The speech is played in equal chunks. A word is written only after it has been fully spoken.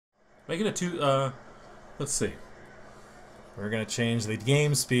Make it a 2, let's see. We're gonna change the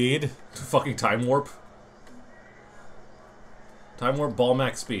game speed. Fucking time warp. Time warp, ball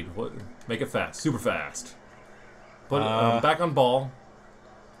max speed. What? Make it fast. Super fast. Put it back on ball.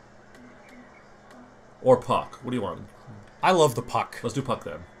 Or puck. What do you want? I love the puck. Let's do puck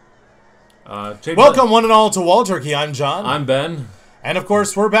then. Welcome one and all to Wall Turkey. I'm John. I'm Ben. And of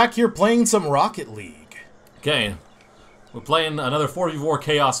course, we're back here playing some Rocket League. Okay. We're playing another 4v4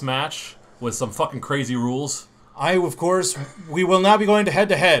 chaos match with some fucking crazy rules. Of course, we will now be going to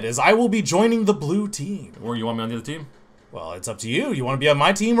head-to-head, as I will be joining the blue team. Or you want me on the other team? Well, it's up to you. You want to be on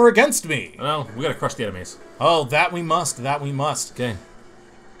my team or against me? No, we gotta crush the enemies. Oh, that we must. That we must. Okay.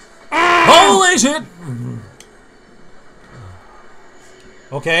 Holy shit!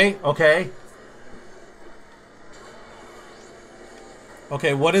 Okay, okay.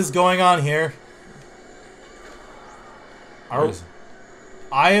 Okay, what is going on here?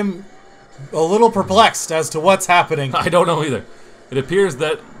 I am a little perplexed as to what's happening. I don't know either. It appears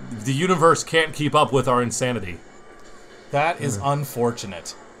that the universe can't keep up with our insanity. That is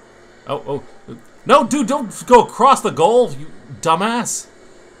unfortunate. Oh. No, dude, don't go across the goal, you dumbass.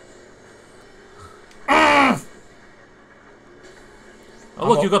 Oh,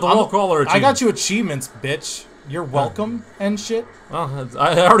 look, you got the wall crawler achievement. I got you achievements, bitch. You're welcome and shit. Well,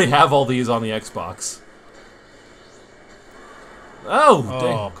 I already have all these on the Xbox. Oh,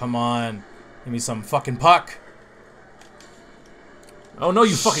 dang. Come on. Give me some fucking puck. Oh, no,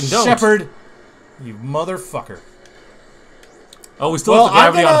 you fucking don't. Shepard, you motherfucker. Oh, we still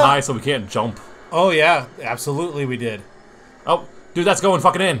have the gravity on high, so we can't jump. Oh, yeah. Absolutely we did. Oh, dude, that's going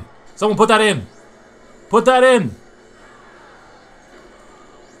fucking in. Someone put that in. Put that in.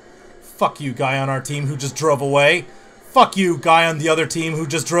 Fuck you, guy on our team who just drove away. Fuck you, guy on the other team who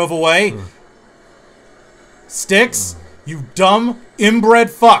just drove away. Sticks, you dumb,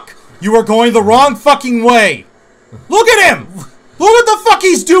 inbred fuck. You are going the wrong fucking way. Look at him. Look at the fuck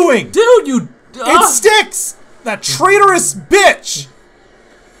he's doing. Dude, you... It Sticks. That traitorous bitch.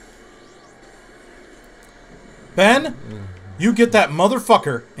 Ben, you get that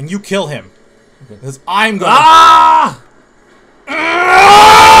motherfucker and you kill him. Because I'm gonna...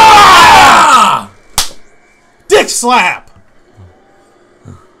 Dick slap!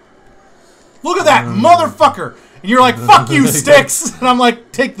 Look at that motherfucker! And you're like, fuck you, Sticks! And I'm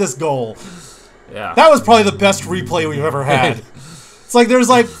like, take this goal. Yeah. That was probably the best replay we've ever had. It's like there's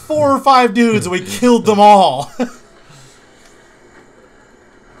like 4 or 5 dudes and we killed them all.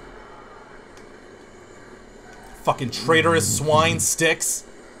 Fucking traitorous swine, Sticks.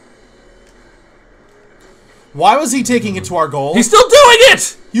 Why was he taking it to our goal? He's still doing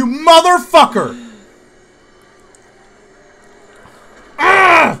it! You motherfucker!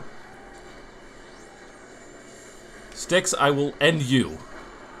 Ah! Sticks, I will end you.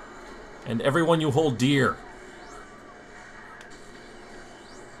 And everyone you hold dear.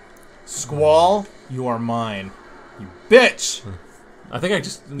 Squall, you are mine. You bitch! I think I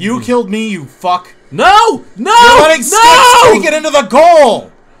just... You killed me, you fuck. No! No! You're letting no! Sticks take it into the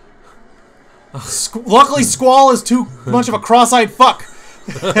goal! Luckily, Squall is too much of a cross-eyed fuck.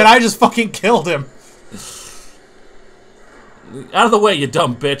 And I just fucking killed him. Out of the way, you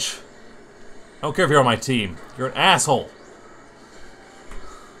dumb bitch. I don't care if you're on my team. You're an asshole.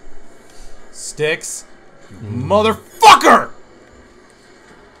 Sticks, you motherfucker!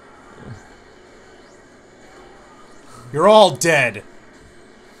 You're all dead.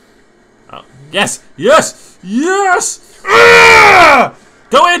 Yes! Yes! Yes! Ah!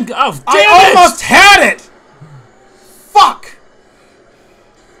 Go in! Oh, damn I almost had it! Fuck!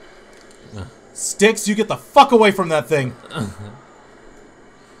 Sticks, you get the fuck away from that thing.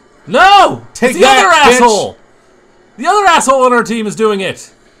 No! Take the that, other bitch. asshole! The other asshole on our team is doing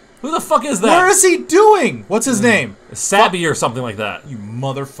it! Who the fuck is that? Where is he doing? What's his name? Sabby or something like that. You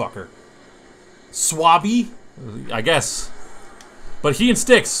motherfucker. Swabby? I guess. But he and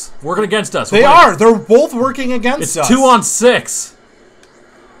Sticks working against us. They are! They're both working against us. It's 2 on 6.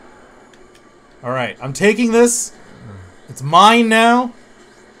 Alright, I'm taking this. It's mine now.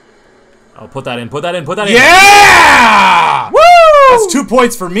 I'll put that in, put that in, put that in. Yeah! Woo! That's 2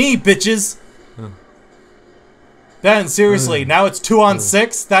 points for me, bitches. Ben, seriously, now it's 2 on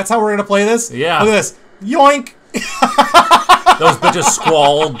 6? That's how we're gonna play this? Yeah. Look at this. Yoink! Those bitches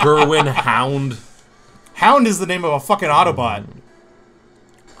Squall, Gerwin, Hound. Hound is the name of a fucking Autobot.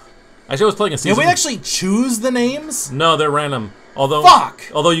 Actually, I was playing a season. Did we actually choose the names? No, they're random. Although, Fuck!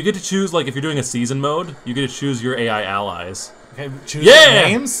 Although you get to choose, like, if you're doing a season mode, you get to choose your AI allies. Okay, choose the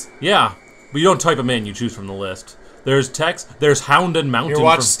names? Yeah. But you don't type them in, you choose from the list. There's text, there's Hound and Mountain. Here,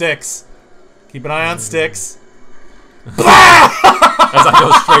 watch Sticks. Keep an eye on Sticks. as I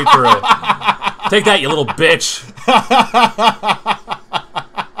go straight through. Take that, you little bitch.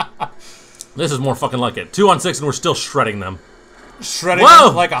 This is more fucking like it. 2 on 6 and we're still shredding them. Shredding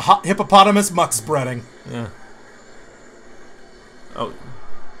them like a hippopotamus muck spreading. Yeah. Oh.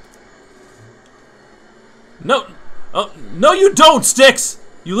 No. Oh, no you don't, Sticks!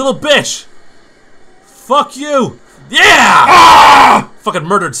 You little bitch! Fuck you! Yeah! Ah! Fucking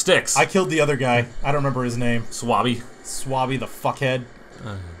murdered Sticks. I killed the other guy. I don't remember his name. Swabby. Swabby the fuckhead.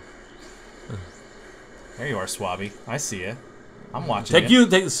 There you are, Swabby. I see you. I'm watching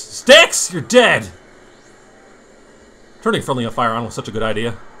Take Sticks! You're dead! Turning Friendly Fire on was such a good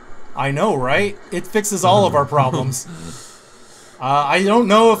idea. I know, right? It fixes all of our problems. I don't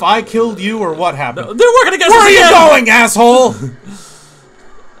know if I killed you or what happened. No, they're working against us. Where are you going, asshole?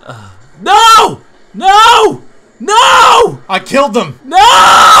 No! No! No! I killed them. No!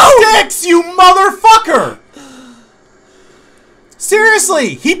 Sticks, you motherfucker!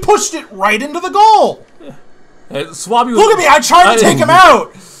 Seriously, he pushed it right into the goal. Swabby was, Look at me, I tried to take him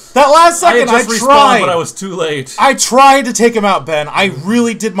out. That last second, I tried. But I was too late. I tried to take him out, Ben. I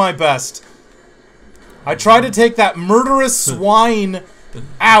really did my best. I tried to take that murderous swine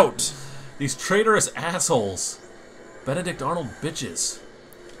out. These traitorous assholes. Benedict Arnold bitches.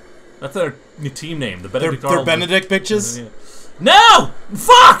 That's their new team name, the Benedict Arnold. They're Benedict bitches? Yeah. No!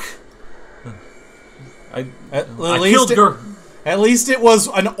 Fuck! I killed At least it was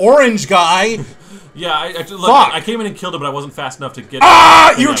an orange guy. Yeah, I came in and killed him, but I wasn't fast enough to get...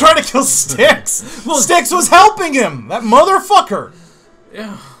 Ah! You were trying to kill Sticks! Well, Sticks was helping him! That motherfucker!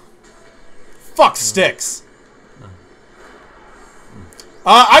 Yeah. Fuck Sticks.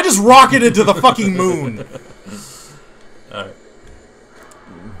 I just rocketed to the fucking moon. Alright.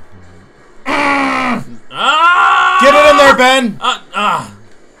 Get it in there, Ben! I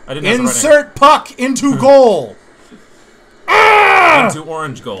didn't have Insert puck into goal! Into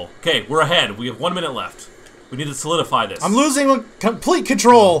orange goal. Okay, we're ahead. We have 1 minute left. We need to solidify this. I'm losing complete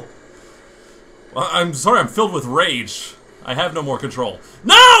control. Well, I'm sorry, I'm filled with rage. I have no more control.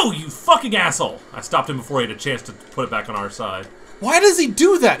 No! You fucking asshole! I stopped him before he had a chance to put it back on our side. Why does he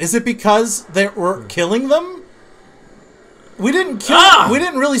do that? Is it because we're killing them? We didn't kill. We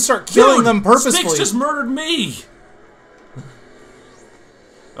didn't really start killing them purposefully. Sticks just murdered me.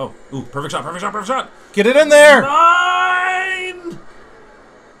 Oh, ooh, perfect shot, perfect shot, perfect shot. Get it in there. 9!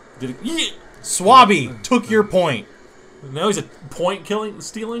 Did it? Yeah. Swabby took your point. Now he's a point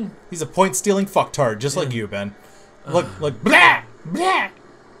stealing. He's a point stealing fucktard, just like you, Ben. Look, blah, blah, blah.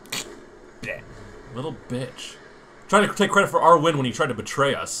 Little bitch. Trying to take credit for our win when he tried to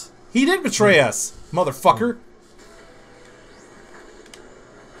betray us. He did betray us, motherfucker.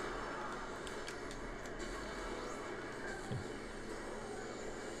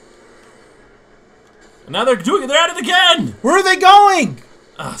 And now they're at it again! Where are they going?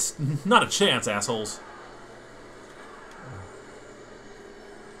 Not a chance, assholes.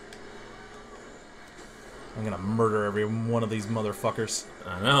 I'm gonna murder every one of these motherfuckers.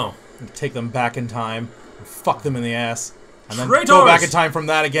 I know. And take them back in time, and fuck them in the ass, and then Traitors! go back in time from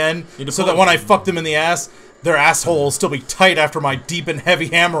that again, so that when I fuck them in the ass, their asshole will still be tight after my deep and heavy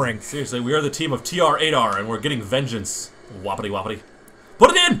hammering. Seriously, we are the team of TR-8R, and we're getting vengeance. Whoppity woppity.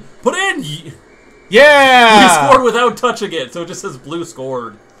 Put it in! Put it in! Yeah! We scored without touching it, so it just says blue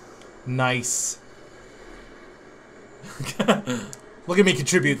scored. Nice. Look at me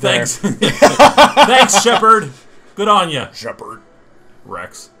contribute there. Thanks. Thanks, Shepard. Good on ya. Shepard.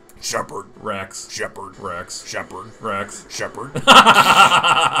 Rex. Shepard. Rex. Shepard. Rex. Shepard. Rex. Shepard.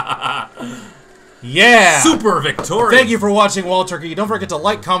 Yeah! Super victorious. Thank you for watching Wall Turkey. Don't forget to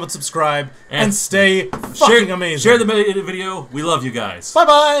like, comment, subscribe, and stay fucking amazing. Share the video. We love you guys.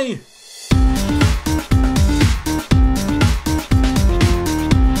 Bye-bye!